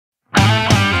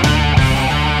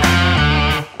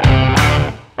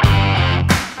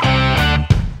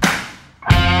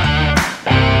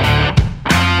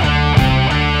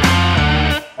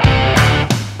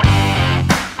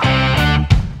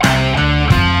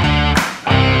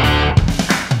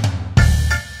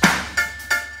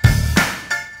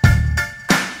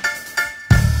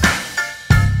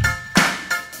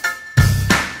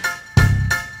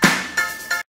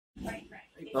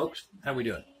we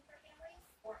doing?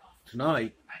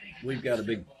 Tonight, we've got a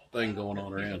big thing going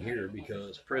on around here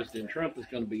because President Trump is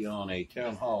going to be on a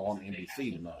town hall on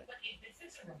NBC tonight.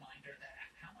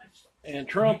 And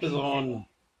Trump is on,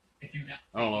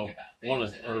 I don't know,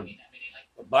 or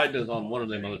Biden is on one of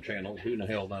them other channels. Who in the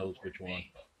hell knows which one?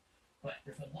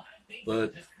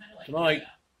 But tonight,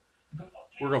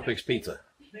 we're going to fix pizza.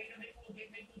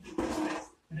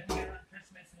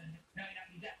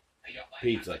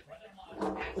 Pizza.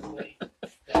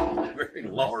 Very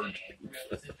large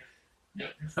pizza.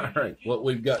 All right, what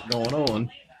we've got going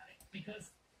on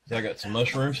is I got some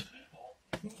mushrooms,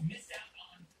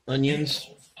 onions,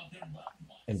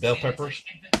 and bell peppers.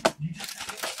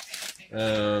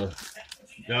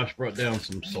 Josh brought down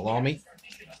some salami.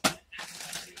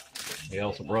 He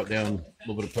also brought down a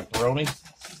little bit of pepperoni.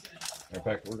 In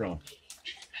fact, we're going to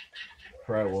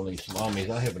try one of these salamis.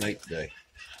 I haven't ate today.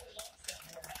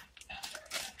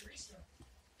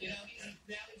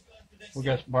 We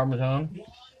got some Parmesan.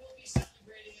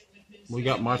 We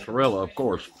got mozzarella, of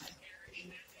course.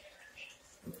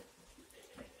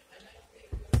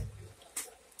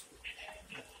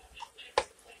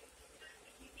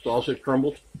 Sausage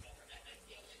crumbles.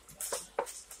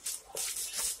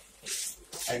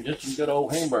 And just some good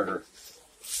old hamburger.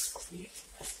 We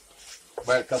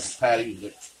had a couple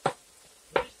patties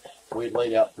that we had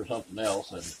laid out for something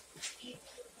else, and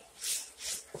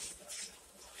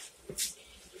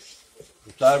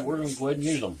decided we're going to go ahead and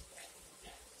use them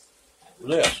for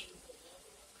this.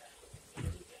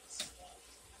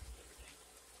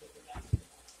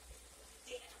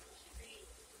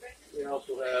 We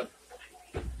also have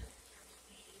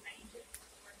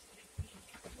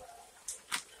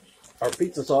our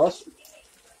pizza sauce.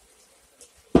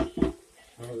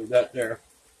 What we got there.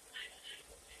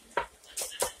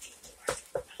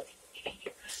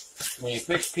 When you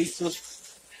fix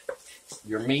pizzas,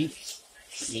 your meats,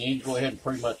 you need to go ahead and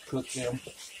pretty much cook them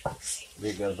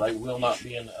because they will not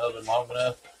be in the oven long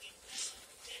enough.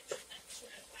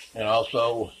 And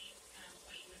also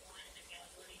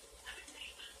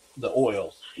the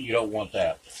oils, you don't want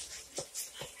that.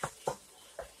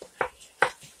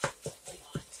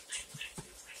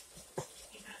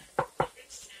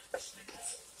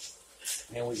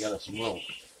 And we got some little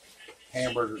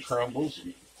hamburger crumbles.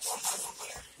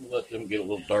 We'll let them get a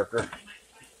little darker.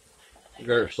 We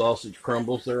got our sausage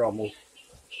crumbles. They're almost,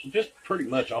 just pretty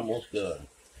much almost done.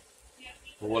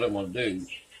 But what I'm going to do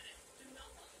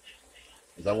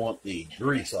is I want the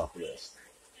grease off of this.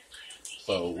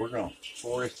 So we're going to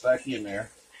pour this back in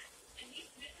there.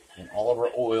 And all of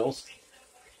our oils.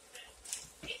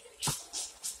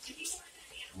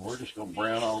 And we're just going to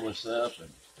brown all this up, and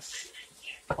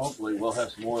hopefully we'll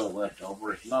have some oil left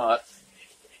over. If not,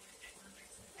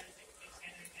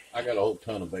 I got a whole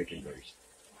ton of bacon grease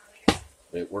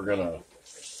that we're going to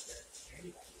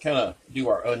kind of do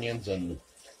our onions and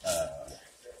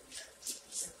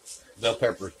bell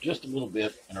peppers just a little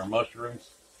bit, and our mushrooms.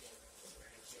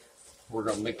 We're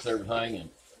going to mix everything and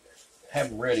have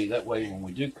them ready. That way when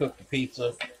we do cook the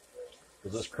pizza,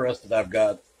 because this crust that I've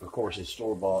got, of course, is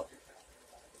store-bought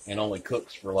and only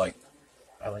cooks for like,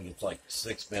 I think it's like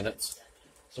 6 minutes.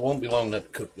 So it won't be long enough to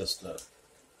cook this stuff.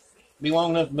 It'll be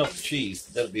long enough to melt the cheese.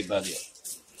 That'll be about it.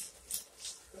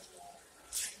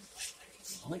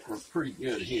 I think we're pretty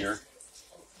good here.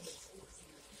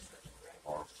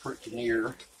 Or pretty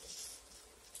near.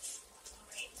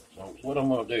 So what I'm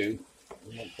going to do,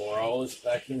 I'm going to pour all this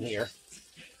back in here.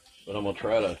 But I'm going to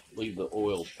try to leave the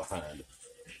oils behind.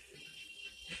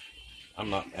 I'm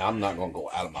not going to go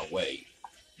out of my way.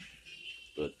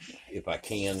 But if I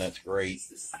can, that's great.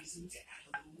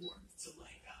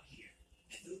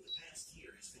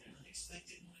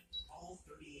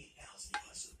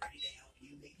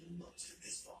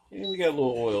 Yeah, we got a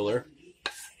little oil there.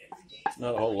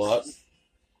 Not a whole lot.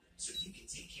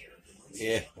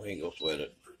 Yeah, we ain't gonna sweat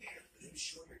it.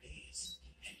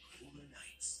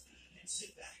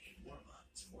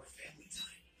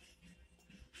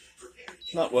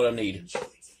 Not what I need.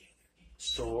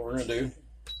 So what we're gonna do,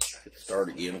 get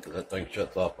started again because that thing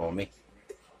shuts off on me.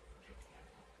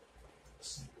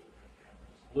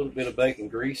 A little bit of bacon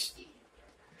grease.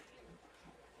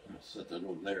 I'm gonna set that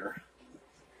over there.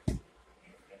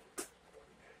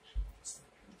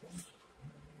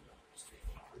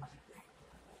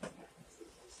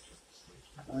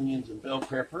 Onions and bell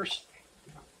peppers.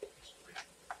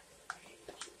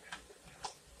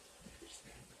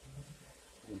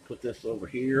 And put this over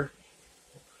here.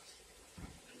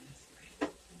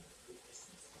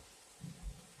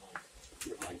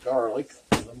 Get my garlic,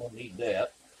 because I'm going to need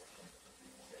that.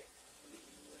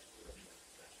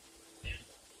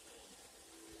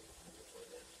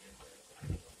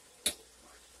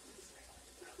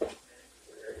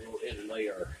 lay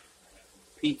our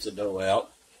pizza dough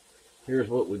out. Here's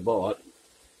what we bought.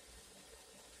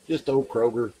 Just old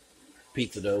Kroger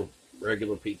pizza dough,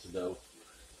 regular pizza dough.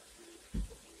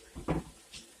 We're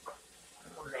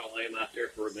going to lay them out there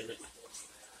for a minute.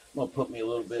 I'm going to put me a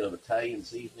little bit of Italian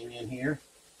seasoning in here.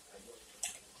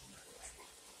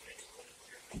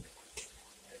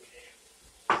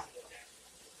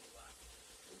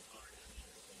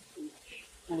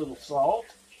 A little salt.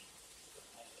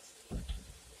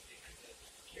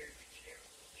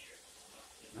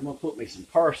 I'm going to put me some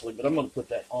parsley, but I'm going to put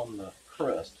that on the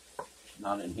crust,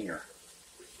 not in here.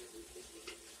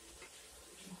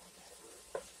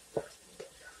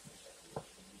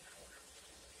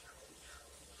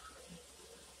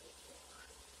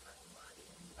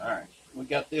 Alright, we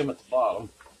got them at the bottom.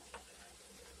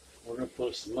 We're going to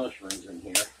put some mushrooms in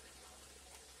here.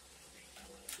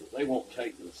 They won't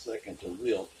take a second to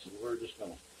wilt, so we're just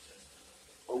going to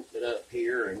open it up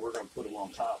here and we're going to put them on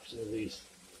top so these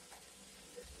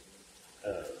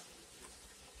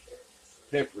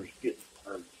peppers get,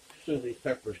 or as soon as these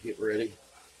peppers get ready.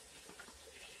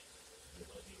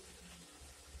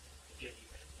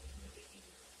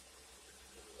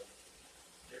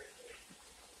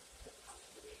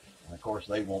 And of course,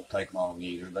 they won't take long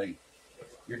either.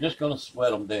 You're just going to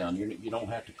sweat them down. You don't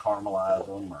have to caramelize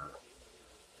them or,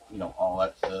 you know, all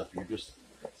that stuff.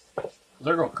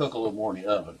 They're going to cook a little more in the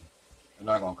oven. They're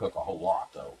not going to cook a whole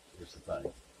lot, though. Here's the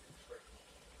thing.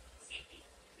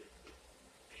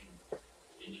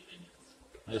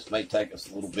 This may take us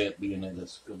a little bit, being that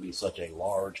it's going to be such a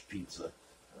large pizza.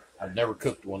 I've never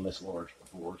cooked one this large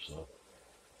before, so.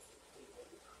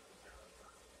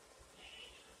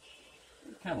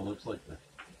 It kind of looks like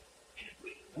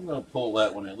I'm going to pull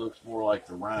that one. It looks more like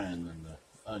the rind than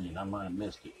the onion. I might have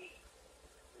missed it.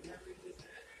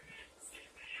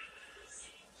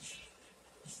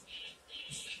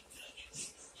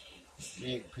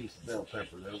 Big piece of bell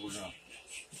pepper there. We're going to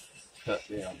cut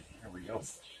down. There we go.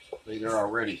 See, they're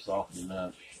already softening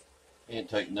up. It didn't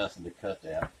take nothing to cut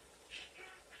that.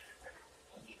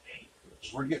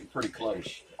 We're getting pretty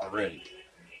close already.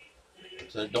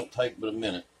 So it don't take but a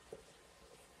minute.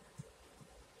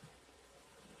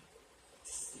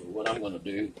 So what I'm going to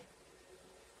do,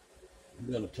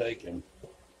 I'm going to take and I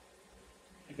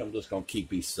think I'm just going to keep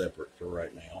these separate for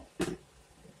right now.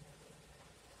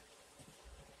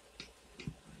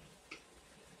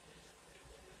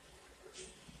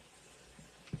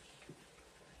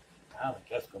 I think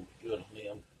that's going to be good on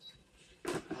them.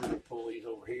 I'm going to pull these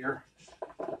over here.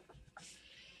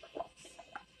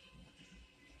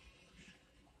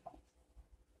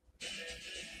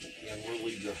 And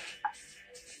we'll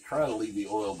try to leave the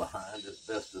oil behind as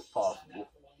best as possible.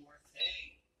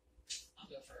 Hey, I'll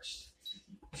go first.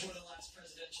 Before the last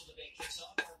presidential debate kicks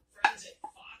off, our friends at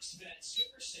Fox Bet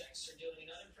Super 6 are doing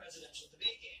another presidential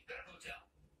debate game at a hotel.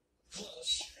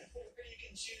 Close. Where you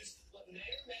can choose what may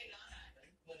or may not happen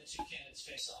when the two candidates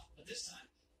face off. But this time,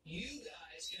 you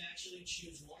guys can actually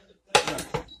choose one of the players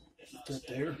that Fox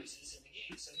Bet uses in the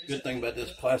game. So good thing about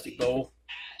this plastic bowl,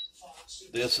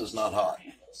 this is not hot.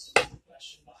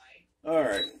 All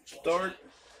right, start.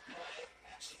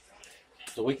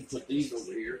 So we can put these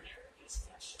over here,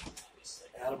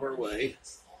 out of our way.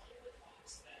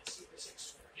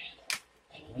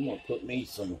 I'm gonna put me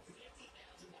some,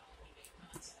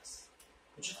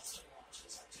 a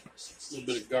little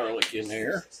bit of garlic in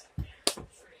there, a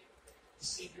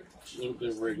little bit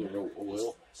of regular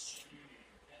oil.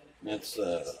 That's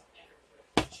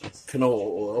canola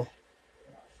oil.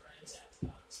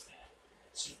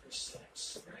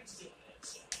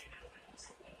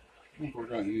 I think we're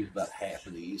going to use about half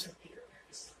of these.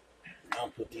 I'll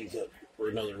put these up for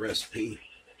another recipe.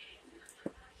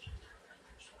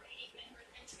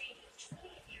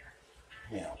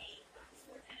 Now,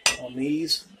 on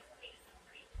these,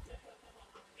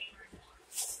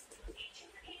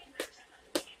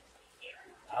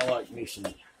 I like me some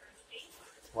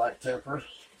black pepper.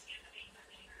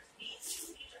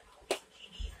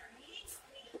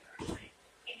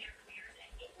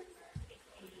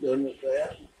 Done with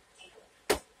that.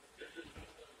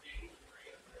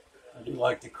 I do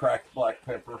like to crack black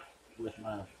pepper with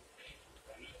my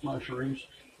mushrooms.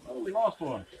 Oh, we lost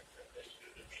one.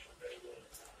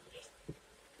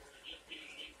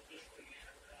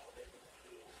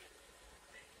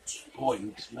 Boy, you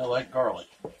can smell that garlic.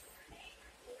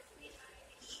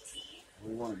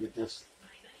 We want to get this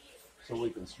so we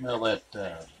can smell that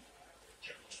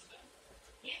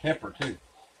pepper too.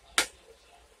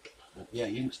 But yeah,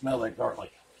 you can smell that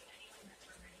garlic.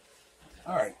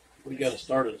 All right, we got to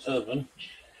start an oven.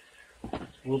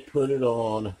 We'll put it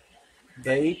on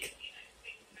bake.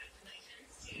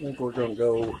 I think we're going to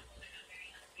go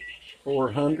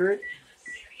 400.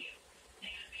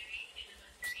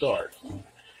 Start.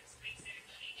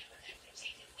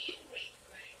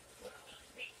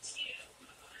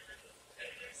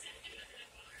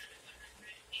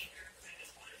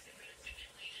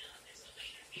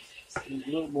 Use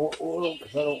a little more oil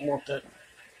because I don't want that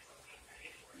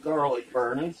garlic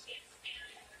burning.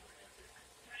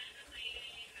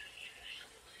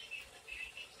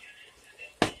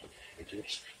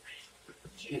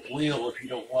 It will if you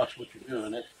don't watch what you're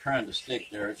doing. It's trying to stick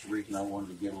there. It's the reason I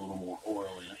wanted to get a little more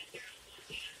oil in it.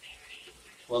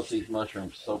 Plus these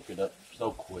mushrooms soak it up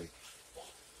so quick.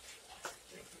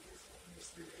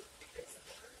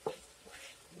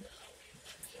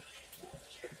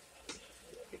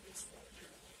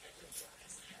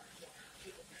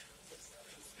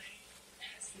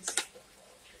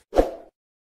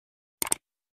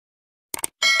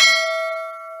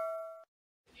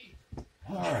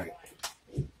 Alright,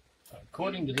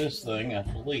 according to this thing, I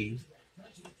believe,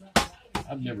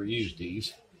 I've never used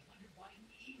these.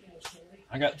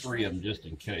 I got 3 of them just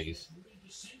in case.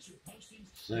 It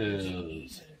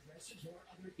says,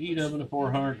 heat oven to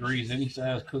 400 degrees, any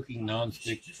size cooking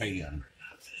non-stick pan.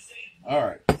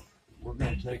 Alright, we're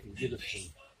going to take and get us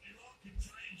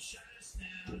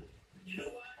some.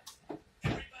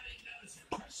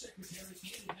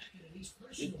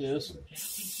 Get this.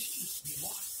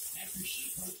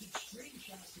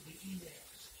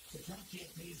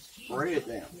 Spray it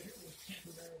down.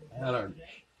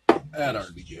 That ought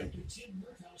to be good.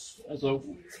 Let's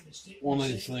open one of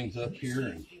these things up here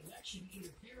and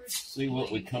see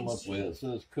what we come up with. It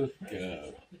says cook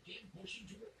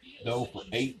dough for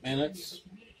 8 minutes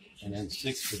and then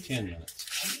 6 to 10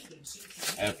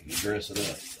 minutes after you dress it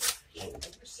up. So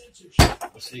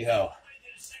let's see how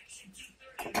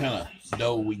what kind of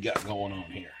dough we got going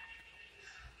on here.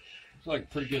 Looks like a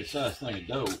pretty good sized thing of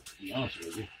dough, to be honest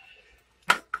with you.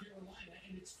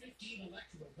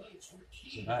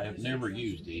 So I have never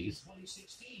used these.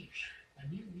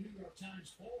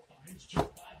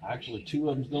 Actually, 2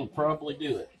 of them's going to probably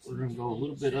do it. We're going to go a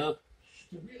little bit up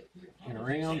and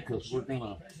around because we're going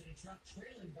to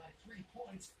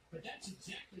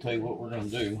tell you what we're going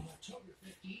to do.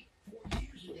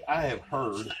 I have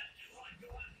heard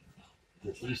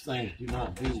that these things do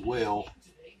not do well,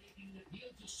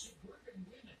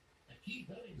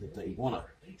 that they want to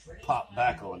pop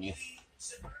back on you.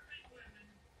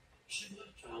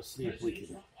 Let's see if we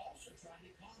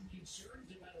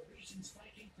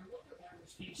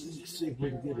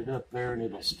can get it up there and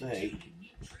it'll stay.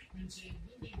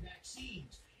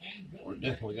 We're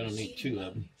definitely going to need 2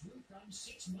 of them.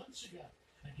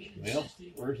 Well,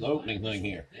 where's the opening thing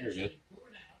here? Here it is.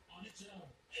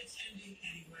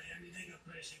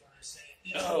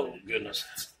 Oh, goodness.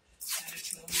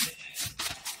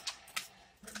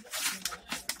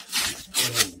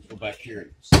 Go back here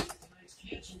and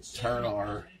turn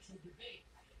our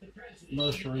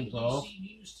mushrooms off.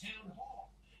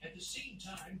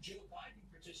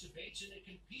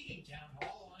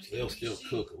 They'll still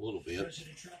cook a little bit.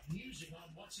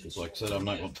 Just like I said, I'm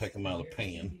not going to take them out of the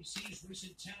pan. Let's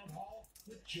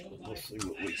see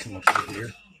what we come up with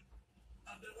here.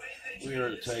 We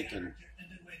are taking,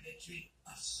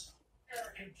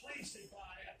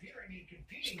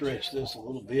 stretch this a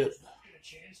little bit.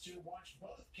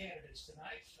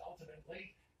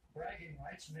 Ultimately, bragging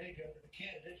rights may go to the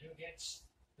candidate who gets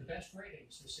the best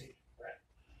ratings this evening. Brett.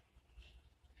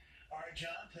 All right,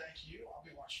 John, thank you. I'll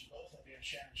be watching both. I'll be on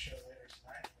Shannon's show later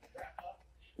tonight. Wrap up.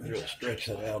 We'll stretch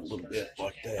that out a little bit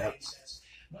like that.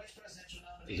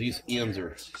 These ends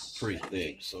are pretty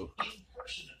thick, so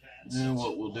then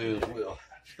what we'll do is we'll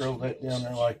throw that down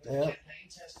there like that.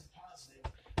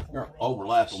 We're going to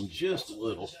overlap them just a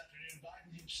little.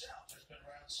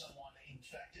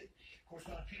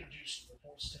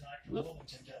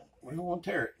 We don't want to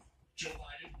tear it. Joe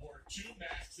Biden wore 2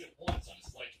 masks at once on his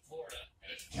flight to Florida, and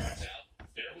as it turns out,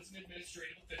 there was an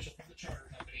administrative official from the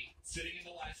charter company sitting in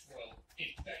the last row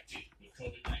infected with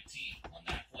COVID-19 on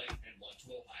that flight and went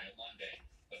to Ohio Monday.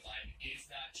 But Biden is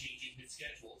not changing his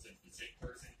schedule since the sick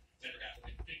person never got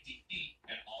within 50 feet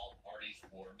and all parties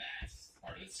wore masks.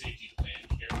 Part of the safety plan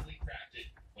carefully crafted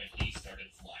when he started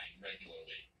flying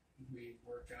regularly. We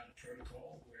worked out a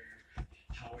protocol where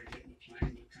how I get in the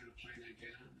plane, what kind of plane I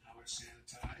get on, how I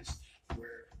sanitize,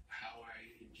 how I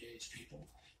engage people.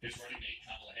 His running mate,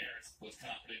 Kamala Harris, was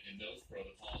confident in those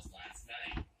protocols last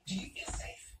night. Do you feel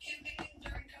safe campaigning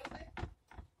during COVID?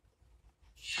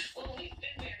 Well, we've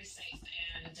been very safe,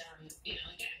 and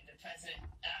again, the president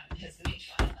has made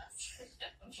fun of us,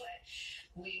 but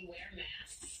we wear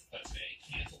masks. But today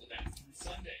canceled events through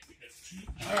Sunday because 2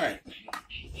 All right. people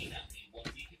would be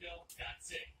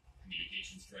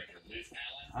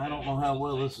don't know how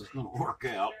well this is going to work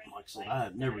out. Like I said, I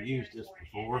had never used this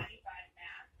before.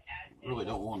 Really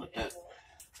don't want it that.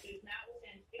 Is not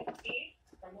within 6 feet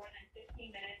for more than 15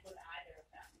 minutes with either of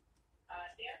them.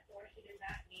 Therefore, she does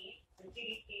not meet the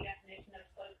CDC definition of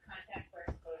close contact for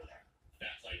exposure.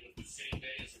 That flight was the same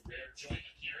day as a rare joint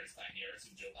appearance by Harris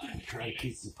and Joe Biden. Try to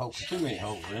keep the poking too many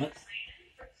holes in it.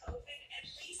 For COVID at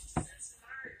least since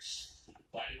March.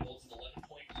 Biden holds an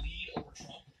 11-point lead over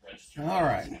Trump with registered All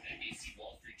right. voters. An NBC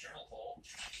Wall Street Journal poll.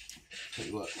 Tell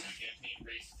you what, The campaign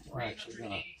raised we're actually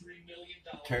going to $383 million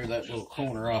tear that little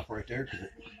corner off right there.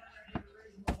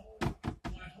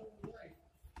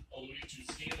 alluding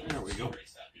to scandals. There we go.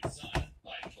 Stories about his son.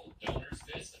 Biden told donors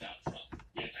this about Trump.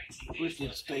 We had 19 Wish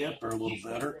it'd stay up there a little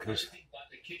better because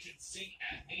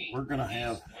we're going to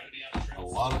have a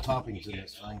lot of toppings in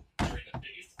this thing. During the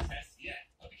biggest test yet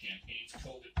of the campaign's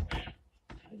COVID plan.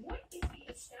 What is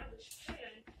the established plan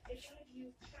in front of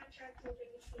you contract over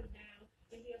between now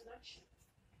and the election?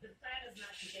 The plan is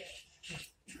not today.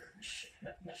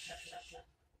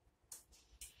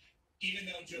 Even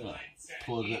though Joe Biden said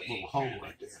plug that little hole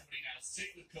right there. somebody now sick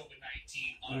with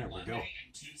COVID-19 on There we Monday go. and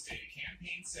Tuesday, the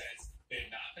campaign says they have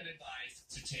not been advised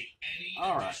to take any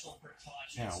All right. additional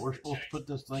precautions. Now, we're supposed to put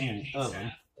this thing in the campaign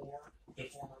oven staff or the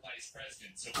former vice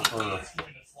president. So for he's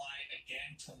going to fly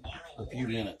again tomorrow a few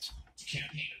morning minutes. to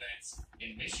campaign events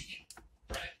in Michigan.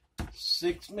 Right?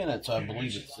 6 minutes, I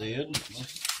believe it said.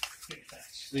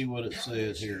 Let's see what it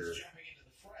says here.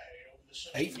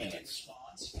 8 minutes.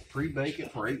 Pre-bake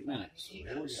it for 8 minutes. So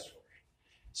here we go.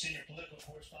 Senior political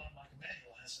correspondent Mike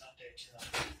Emanuel has an update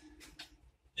tonight.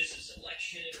 This is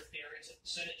election interference, and the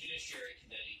Senate Judiciary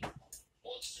Committee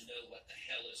wants to know what the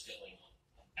hell is going on.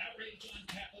 Outrage on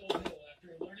Capitol Hill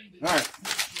after learning that All right,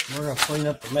 we're going to clean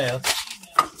up the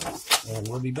mess, and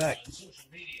we'll be back. on social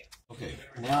media. Okay,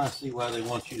 now I see why they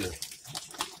want you to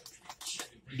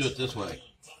do it this way.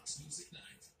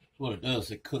 What it does,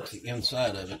 it cooks the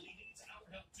inside of it.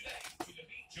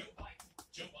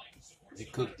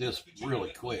 It cooked this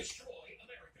really quick.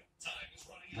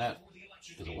 That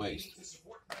is a waste.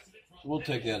 We'll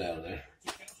take that out of there.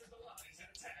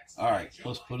 All right,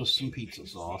 let's put us some pizza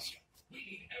sauce.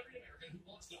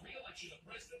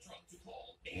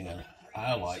 And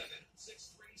I like,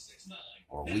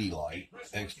 or we like,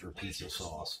 extra pizza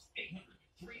sauce.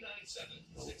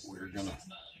 So we're going to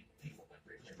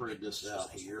spread this out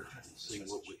here and see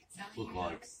what we look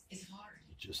like. Is hard.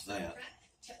 Just that.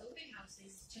 To open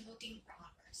houses, to looking for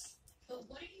offers. But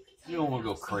what if you could You don't want to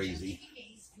go crazy.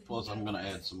 Plus, I'm going to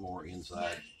add some more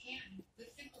inside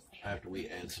after we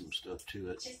add some stuff to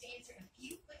it. Just answer a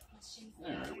few quick questions.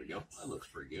 There we go. That looks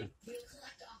pretty good. We'll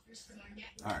collect offers from our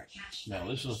network. All right. Now,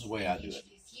 this is the way I do it.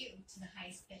 Introduce you to the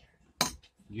highest bidder.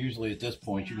 Usually at this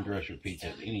point, you can dress your pizza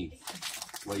any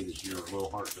way that your little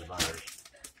heart desires.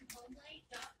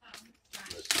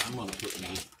 But I'm going to put me.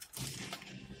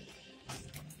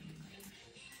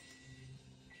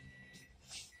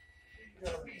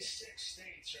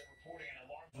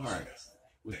 All right.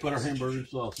 We put our hamburger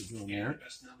sausage on there.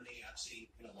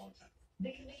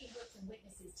 The committee heard from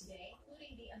witnesses today,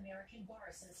 including the American Bar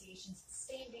Association's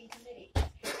Standing Committee, an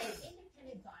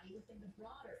independent body within the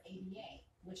broader ABA,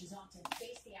 which has often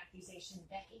faced the accusation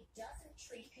that it doesn't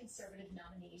treat conservative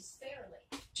nominees fairly.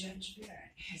 Judge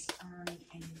Barrett has earned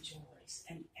and enjoys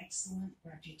an excellent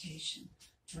reputation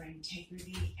for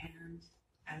integrity and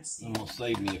I'm outstanding. going to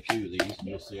save me a few of these.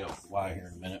 You'll see why here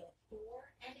in a minute. For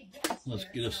and against Let's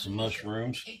Barrett's get us some nomination,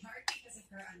 mushrooms. in part because of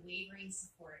her unwavering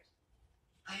support.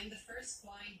 I am the first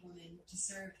blind woman to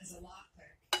serve as a law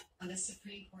clerk on the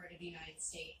Supreme Court of the United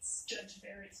States. Judge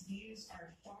Barrett's views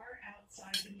are far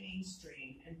outside the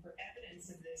mainstream, and for evidence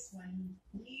of this, one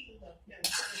need look no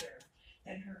further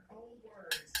than her own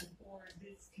words before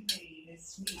this committee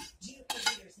this week. GOP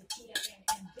leaders have teed up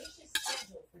an ambitious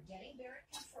schedule for getting Barrett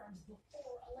confirmed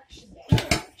before Election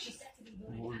Day. She's set to be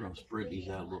voted We're gonna out spread these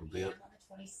out a little bit. on the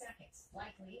 22nd,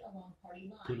 likely along party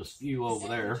lines. Put a few over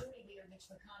Senate there. Majority Leader Mitch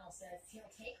McConnell says he'll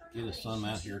take her Get us some out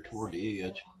nomination here to toward the Senate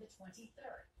edge. on the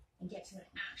 23rd and get to an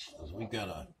actual 'Cause we've got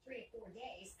a vote in 3 or 4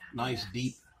 days after Nice that.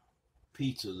 deep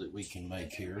pizza that we can make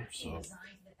The here. Democrats So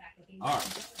resigned to the fact that they All right.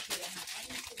 don't appear to have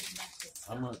any sort of message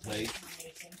to I'm gonna stop take- this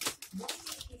nomination. One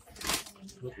GOP senator told me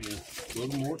he put was me actually a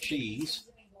little more cheese. things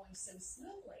have been going so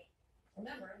smoothly.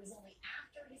 Remember, it was only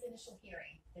after his initial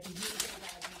hearing that the usual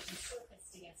allegation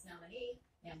surfaced against nominee.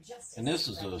 Now, justice And this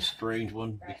is a strange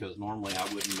one because normally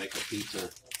I wouldn't make a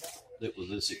pizza that was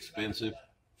this expensive.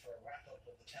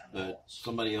 But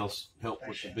somebody else helped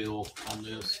with the bill on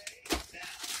this.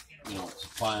 You know,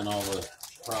 supplying all the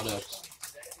products.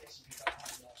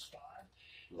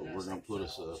 So we're going to put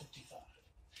us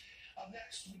Up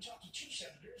next, we talk to two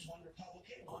senators, one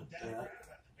Republican, one Democrat,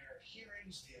 about the Barrett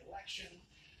hearings, the election,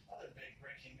 other big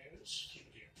breaking news. Keep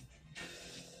it here.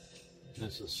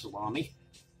 This is salami.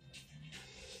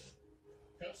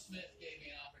 Coach Smith gave me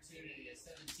an opportunity at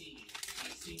 17, my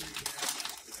senior year at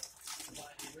Knoxville, to buy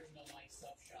the original Mike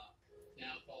Stubb shop,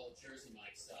 now called Jersey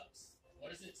Mike Stubbs. What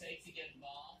does it take to get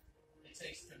involved? It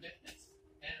takes commitment,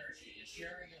 energy, and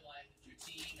sharing your life with your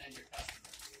team and your customers.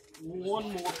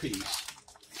 One more piece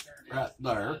right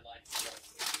there.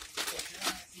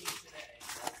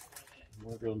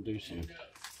 We're going to do some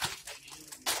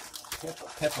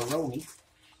pepperoni.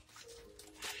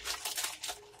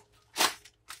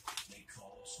 They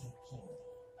call us deplorable.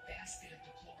 Basket of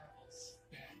deplorables.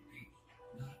 Bad people,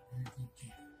 not very good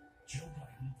people. Joe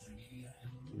Biden, the media,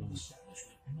 and the liberal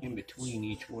establishment. In between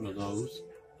each one of those,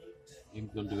 I'm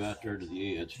going to do out there to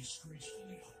the edge.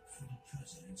 Disgracefully hope for the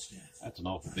president's death. That's an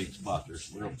awful big spot there.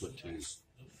 We'll put two.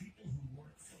 The people who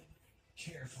work for them,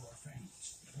 care for our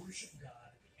families, worship God,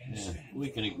 and Yeah, stand we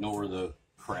can ignore the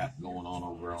crap going on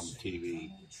over on the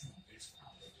TV.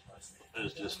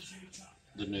 It's just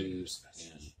the news,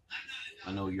 and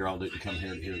I know you all didn't come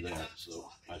here to hear that, so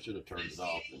I should have turned it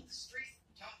off and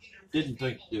didn't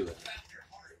think to do it.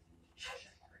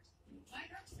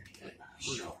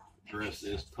 We're going to dress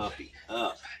this puppy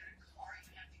up.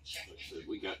 Like I said,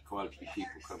 we got quite a few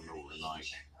people coming over tonight.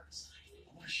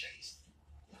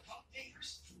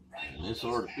 And this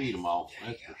ought to feed them all,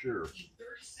 that's for sure.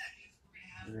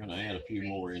 We're going to add a few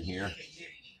more in here.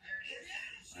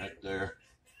 Right there.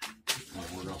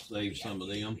 And we're going to save some of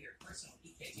them.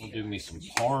 We'll do me some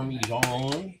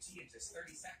Parmesan.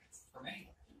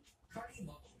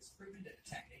 Cardiomobile is proven to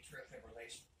detect atrial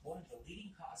fibrillation, one of the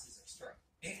leading causes of stroke,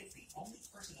 and it's the only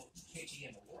personal EKG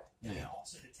in the world that can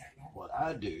also detect normal What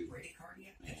I do,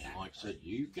 bradycardia and like I said,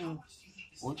 you can,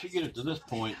 once you get it to this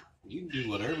point, you can do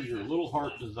whatever your little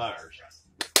heart desires.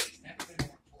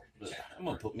 But I'm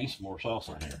going to put me some more sauce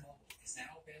in here. It's now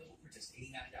available for just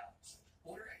 $89.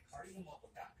 Order at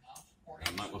cardiomobile.com.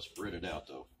 I'm not going to spread it out,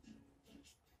 though.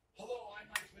 Hello, I'm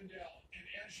Mike Lindell, and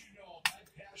as you know, my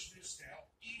passion is to help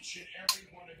each and every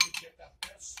one of you get the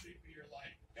best sleep of your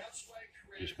life. That's why I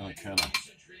created Just gonna my kinda-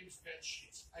 Giza Dreams bed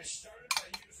sheets. I started by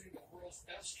using the world's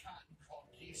best cotton called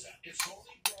Giza. It's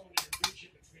only grown in a region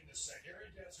between the Sahara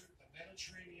Desert, the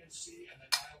Mediterranean Sea, and the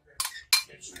Nile River.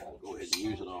 It's I'll go ahead and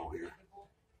use it all here.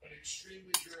 but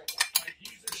extremely durable. My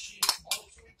Giza sheets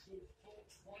also include full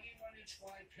 21-inch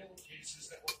wide pillowcases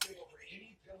that will fit over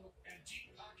any pillow and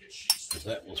deep pocket sheets Because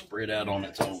that will spread out on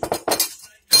its own.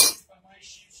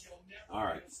 All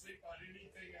right.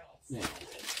 Now,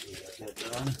 we got that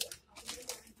done.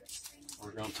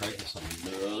 We're going to take us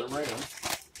another round.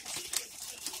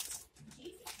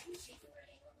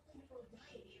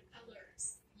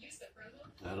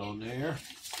 Put that on there.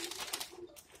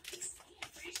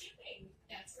 Free shipping.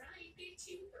 That's right. Get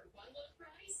two for one low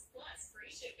price plus free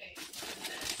shipping.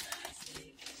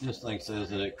 This thing says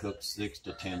that it cooks 6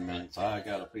 to 10 minutes. I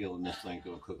got a feeling this thing's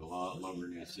going to cook a lot longer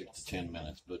than 6 to 10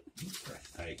 minutes. But,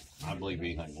 hey, I believe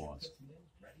anything once.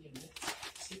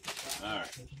 All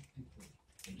right.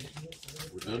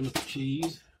 We're done with the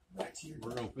cheese.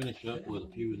 We're going to finish up with a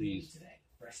few of these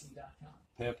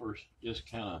peppers just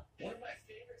kind of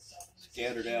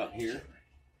scattered out here.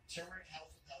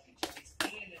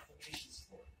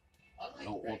 I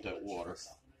don't want that water.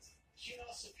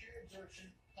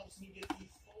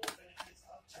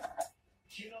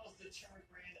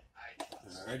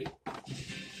 Alrighty.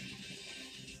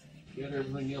 Got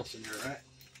everything else in there, right?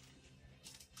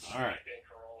 Alright.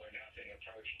 Or nothing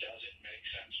approach doesn't make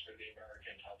sense for the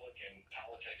American public, and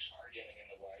politics are getting in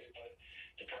the way, but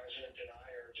the president and I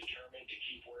are determined to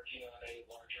keep working on a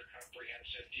larger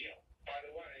comprehensive deal. By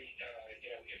the way,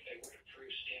 if they would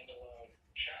approve standalone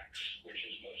checks, which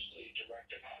is mostly direct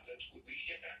deposits, we could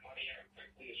get that money out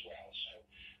quickly as well. So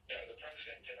the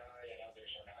president and I and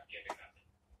others are not giving up.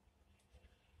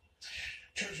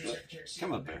 Treasury Secretary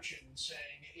Come up Steve there. Mnuchin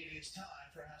saying it is time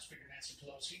for House Speaker Nancy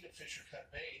Pelosi to Fisher cut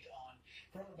bait on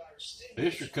coronavirus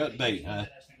stimulus. Fisher cut bait, huh?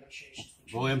 As negotiations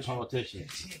between Go ahead,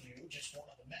 politicians. continue, just one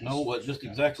of the many Know what, just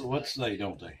exactly what to say,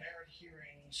 don't they? Barrett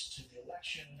hearings to the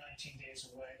election 19 days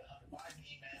away. The Hunter Biden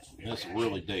emails will be Let's reaction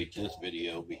really date to this all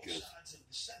video both because sides of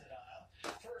the Senate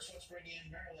aisle. First, let's bring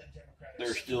in Maryland Democratic they're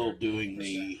Senator still doing for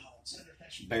the Senate Hall. Senator,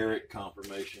 thanks for Barrett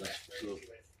confirmations, so being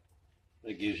here.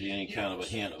 that gives you any kind of a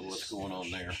hint of what's going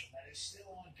on there. That is still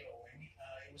ongoing.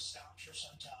 It was stopped for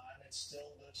some time. It's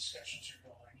still, the discussions are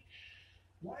going.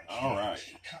 Why All right.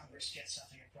 can't Congress get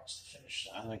something across the finish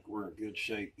I line? think we're in good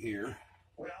shape here.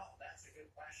 Well, that's a good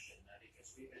question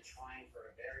because we've been trying for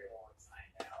a very long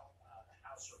time now. The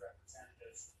House of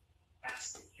Representatives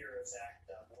passed the Cures Act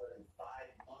more than 5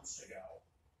 months ago.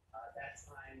 At that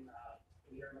time,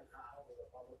 Leader McConnell, the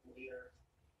Republican leader,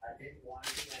 didn't want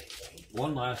to do anything.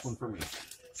 One last one for me.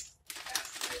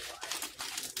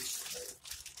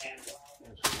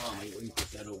 We can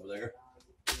put that over there.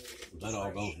 That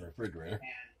all goes in the refrigerator.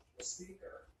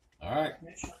 All right.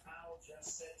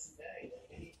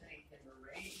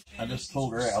 I just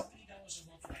pulled her out.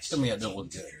 Tell me that don't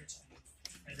look good.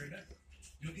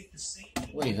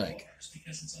 What do you think?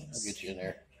 I'll get you in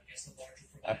there.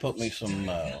 I put me some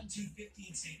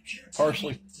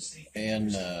parsley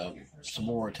and some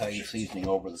more Italian seasoning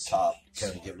over the top to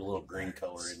kind of give it a little green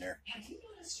color in there.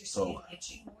 So,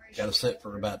 got to set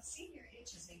for about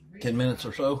 10 minutes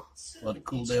or so. Let it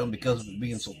cool down. Because of it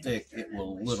being so thick, it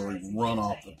will literally run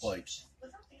off the plate.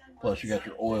 Plus, you got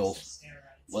your oils.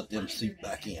 Let them seep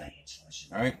back in.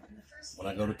 All right? When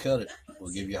I go to cut it,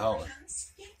 we'll give you a holler.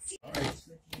 All right,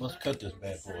 let's cut this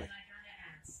bad boy.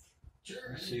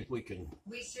 Let's see if we can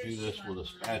do this with a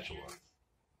spatula.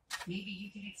 Maybe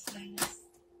you can explain this.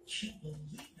 Can't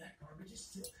believe that garbage is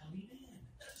still coming in.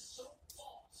 That's so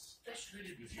false.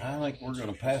 Frustrated with you. I think we're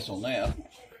going to pass on that.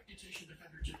 Reputation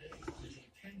Defender today is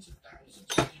doing tens of thousands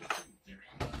to improve their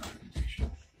online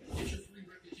reputation. Get your free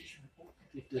reputation report.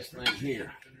 Get this thing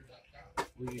here.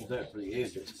 We use that for the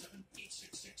edges.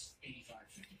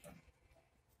 866-8555.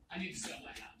 I need to sell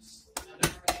my house. Now,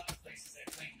 there are a lot of places that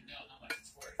claim to know how much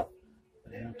it's worth.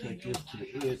 And we'll take this to the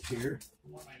edge here.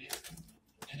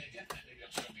 And they definitely will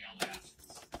show me all the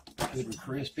houses. Good and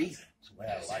crispy. That's the way I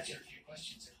like it.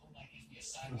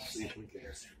 Let's see if we can.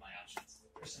 My options,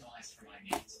 personalized for my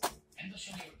needs. And they'll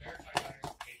show me what verified buyers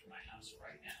will pay for my house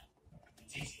right now.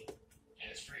 It's easy.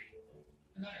 And it's free.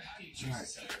 No matter how you choose to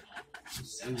sell your home.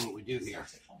 Let's see what we do here.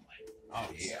 Oh,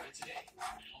 yeah.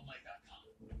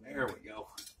 There we go.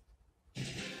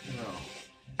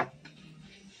 Oh.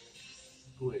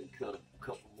 Go ahead and cut a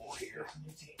couple more here.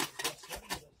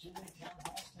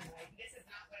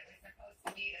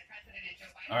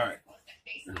 All right.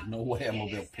 There's no way I'm going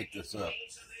to be able to pick this up.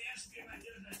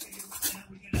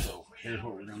 So here's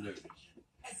what we're going to do.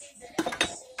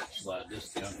 Slide this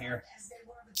down here.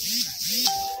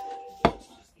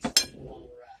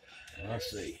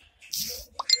 Let's see.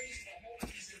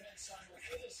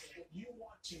 You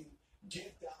want to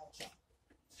give Donald Trump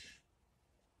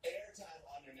airtime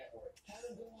on your network. Have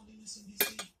him go on to MSNBC.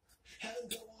 Have him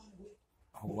go on with.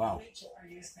 Oh, wow. Rachel, are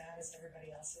you as mad as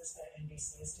everybody else is that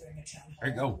NBC is doing a town hall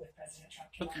There you go. with President Trump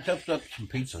Put tomorrow? up some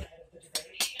pizza.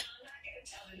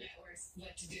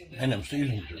 And them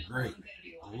seasonings are great.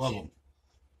 I love them.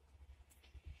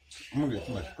 I'm going to get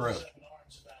some of this crust.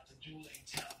 About the dueling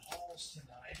town halls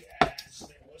tonight, as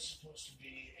there was supposed to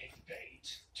be a debate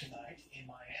tonight in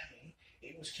Miami.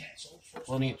 It was canceled.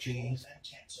 Plenty of cheese. Then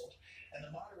canceled. And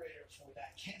the moderator for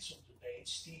that canceled debate,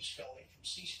 Steve Scully from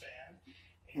C-SPAN,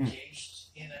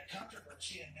 engaged in a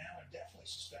controversy and now indefinitely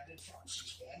suspended from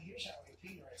C-SPAN. Here's how AP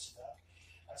writes it up.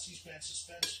 C-SPAN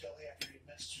suspends Scully after he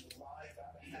admits to lie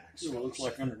about a hack. See what it looks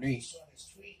like underneath.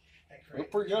 Look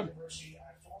pretty good.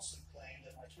 I falsely claimed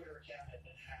that my Twitter account had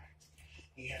been hacked.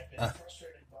 He had been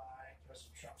frustrated by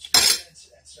President Trump's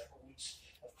statements and several weeks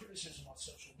of criticism on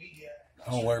social media.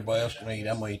 I don't know what everybody else can eat.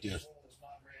 I'm going to eat this.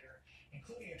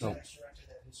 So,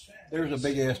 there's a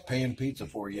big ass pan pizza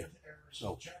for you.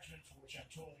 So,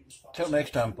 till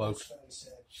next time, folks.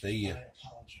 See ya.